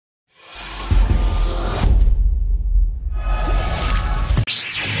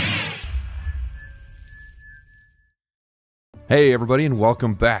Hey everybody, and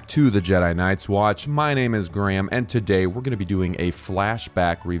welcome back to the Jedi Knights Watch. My name is Graham, and today we're going to be doing a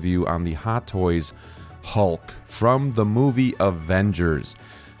flashback review on the Hot Toys Hulk from the movie Avengers.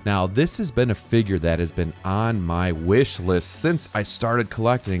 Now, this has been a figure that has been on my wish list since I started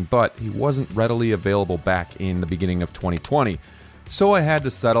collecting, but he wasn't readily available back in the beginning of 2020. So I had to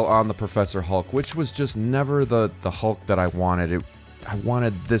settle on the Professor Hulk, which was just never the Hulk that I wanted. I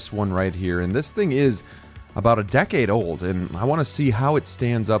wanted this one right here, and this thing is about a decade old, and I want to see how it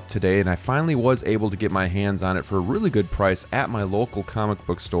stands up today. And I finally was able to get my hands on it for a really good price at my local comic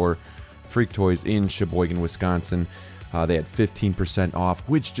book store, Freak Toys in Sheboygan, Wisconsin. They had 15% off,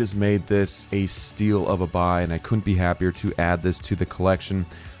 which just made this a steal of a buy, and I couldn't be happier to add this to the collection.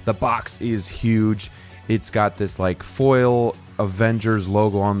 The box is huge. It's got this like foil Avengers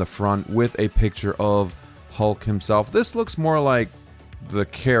logo on the front with a picture of Hulk himself. This looks more like the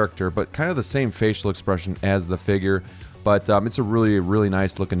character, but kind of the same facial expression as the figure. But it's a really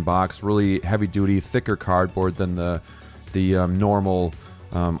nice looking box, really heavy duty, thicker cardboard than the normal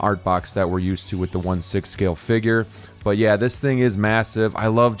art box that we're used to with the 1/6 scale figure. But yeah, this thing is massive. I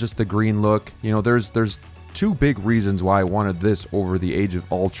love just the green look. You know, there's two big reasons why I wanted this over the Age of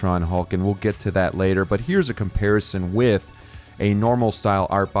Ultron Hulk, and we'll get to that later. But here's a comparison with a normal style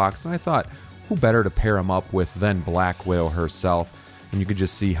art box, and I thought, who better to pair him up with than Black Widow herself? And you can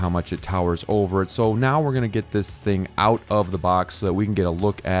just see how much it towers over it. So now we're going to get this thing out of the box so that we can get a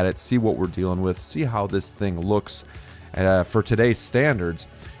look at it, see what we're dealing with, see how this thing looks for today's standards.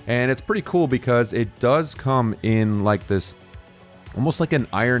 And it's pretty cool because it does come in like this, almost like an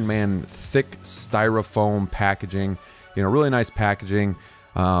Iron Man thick styrofoam packaging. You know, really nice packaging.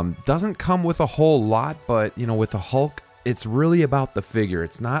 Doesn't come with a whole lot, but you know, with the Hulk, it's really about the figure.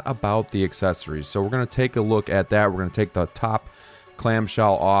 It's not about the accessories. So we're going to take a look at that. We're going to take the top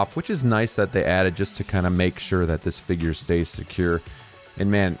clamshell off, which is nice that they added just to kind of make sure that this figure stays secure.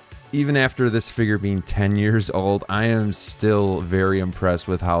 And man, even after this figure being 10 years old, I am still very impressed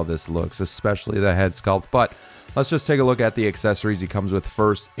with how this looks, especially the head sculpt. But let's just take a look at the accessories he comes with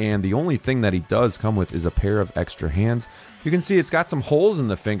first. And the only thing that he does come with is a pair of extra hands. You can see it's got some holes in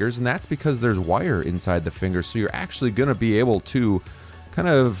the fingers, and that's because there's wire inside the fingers. So you're actually going to be able to kind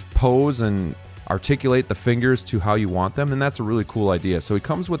of pose and articulate the fingers to how you want them, and that's a really cool idea. So he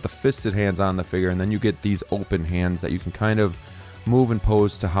comes with the fisted hands on the figure, and then you get these open hands that you can kind of move and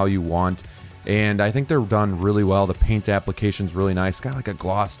pose to how you want. And I think they're done really well. The paint application's really nice. Got like a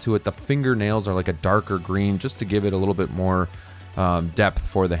gloss to it. The fingernails are like a darker green just to give it a little bit more depth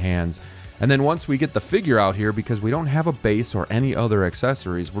for the hands. And then once we get the figure out here, because we don't have a base or any other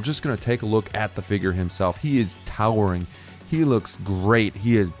accessories, we're just going to take a look at the figure himself. He is towering. He looks great.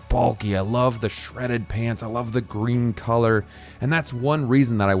 He is bulky. I love the shredded pants. I love the green color. And that's one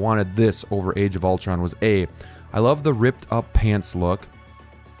reason that I wanted this over Age of Ultron was I love the ripped up pants look,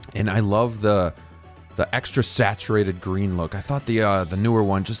 and I love the extra saturated green look. I thought the newer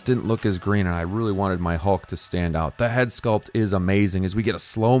one just didn't look as green, and I really wanted my Hulk to stand out. The head sculpt is amazing as we get a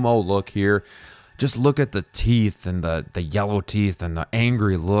slow-mo look here. Just look at the teeth and the yellow teeth and the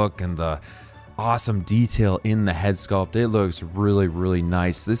angry look and the awesome detail in the head sculpt. It looks really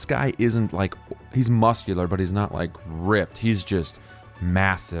nice. This guy isn't like, he's muscular, but he's not like ripped. He's just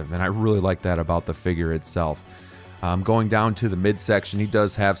massive, and I really like that about the figure itself. Going down to the midsection, he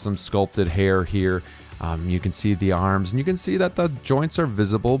does have some sculpted hair here. You can see the arms, and you can see that the joints are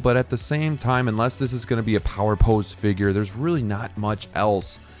visible, but at the same time, unless this is going to be a power posed figure, there's really not much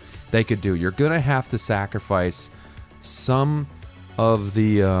else they could do. You're going to have to sacrifice some of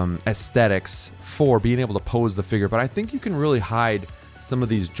the aesthetics for being able to pose the figure, but I think you can really hide some of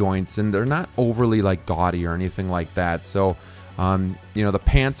these joints, and they're not overly like gaudy or anything like that. So you know, the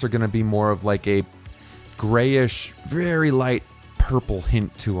pants are going to be more of like a grayish, very light purple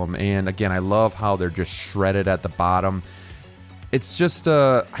hint to them. And again, I love how they're just shredded at the bottom. It's just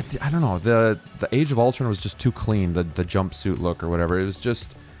I don't know, the Age of Ultron was just too clean, the jumpsuit look or whatever. It was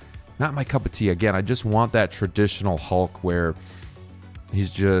just not my cup of tea. Again, I just want that traditional Hulk where he's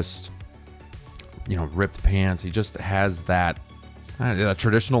just, you know, ripped pants. He just has that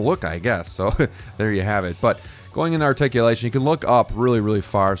traditional look, I guess. So there you have it. But going into articulation, you can look up really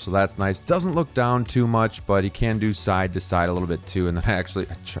far, so that's nice. Doesn't look down too much, but he can do side to side a little bit too. And then I actually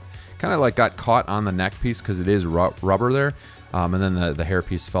kind of like got caught on the neck piece because it is rubber there. And then the hair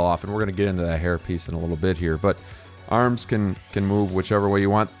piece fell off, and we're going to get into that hair piece in a little bit here. But arms can move whichever way you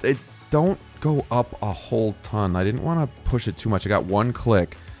want. They don't go up a whole ton. I didn't want to push it too much. I got one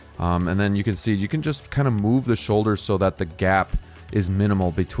click, and then you can see you can just kind of move the shoulders so that the gap is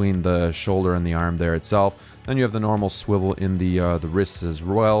minimal between the shoulder and the arm there itself. Then you have the normal swivel in the wrists as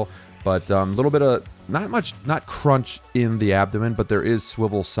well. But a little bit of, not crunch in the abdomen, but there is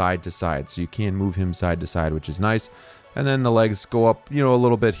swivel side to side. So you can move him side to side, which is nice. And then the legs go up, you know, a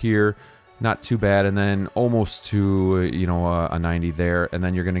little bit here. Not too bad. And then almost to, you know, a 90 there. And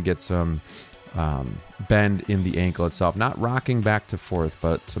then you're going to get some bend in the ankle itself. Not rocking back to forth,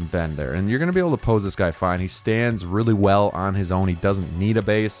 but some bend there. And you're going to be able to pose this guy fine. He stands really well on his own. He doesn't need a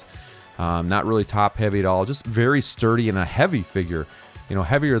base. Not really top heavy at all. Just very sturdy and a heavy figure. You know,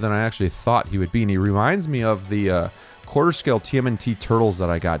 heavier than I actually thought he would be. And he reminds me of the quarter scale TMNT turtles that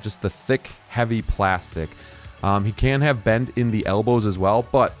I got. Just the thick, heavy plastic. He can have bend in the elbows as well,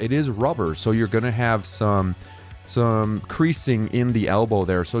 but it is rubber, so you're going to have some creasing in the elbow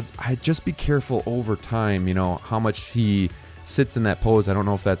there. So just be careful over time, you know, how much he sits in that pose. I don't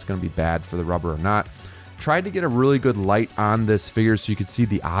know if that's going to be bad for the rubber or not. Tried to get a really good light on this figure so you could see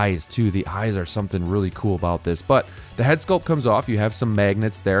the eyes too. The eyes are something really cool about this. But the head sculpt comes off. You have some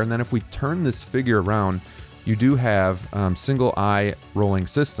magnets there. And then if we turn this figure around, you do have single eye rolling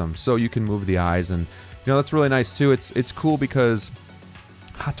system. So you can move the eyes, and you know, that's really nice too. It's cool because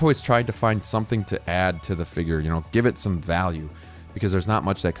Hot Toys tried to find something to add to the figure, you know, give it some value, because there's not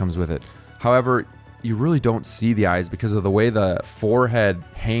much that comes with it. However, you really don't see the eyes because of the way the forehead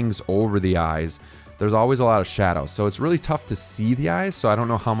hangs over the eyes. There's always a lot of shadow, so it's really tough to see the eyes, so I don't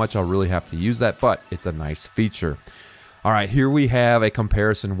know how much I'll really have to use that, but it's a nice feature. All right, here we have a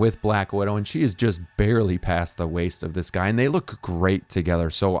comparison with Black Widow, and she is just barely past the waist of this guy, and they look great together,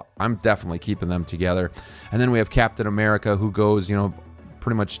 so I'm definitely keeping them together. And then we have Captain America, who goes, you know,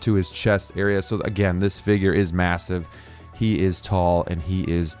 pretty much to his chest area. So again, this figure is massive. He is tall, and he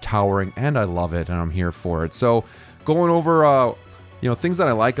is towering, and I love it, and I'm here for it. So going over you know, things that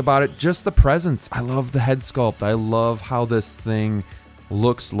I like about it, just the presence. I love the head sculpt. I love how this thing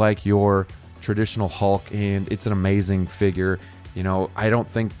looks like your traditional Hulk, and it's an amazing figure. You know, I don't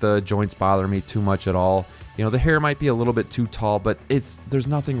think the joints bother me too much at all. You know, the hair might be a little bit too tall, but there's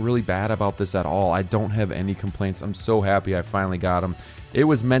nothing really bad about this at all. I don't have any complaints. I'm so happy I finally got him. It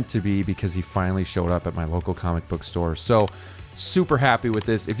was meant to be because he finally showed up at my local comic book store. So super happy with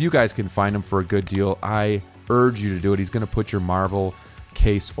this. If you guys can find him for a good deal, I urge you to do it. He's going to put your Marvel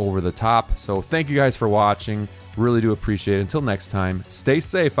case over the top. So thank you guys for watching. Really do appreciate it. Until next time, stay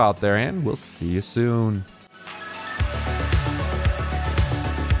safe out there, and we'll see you soon.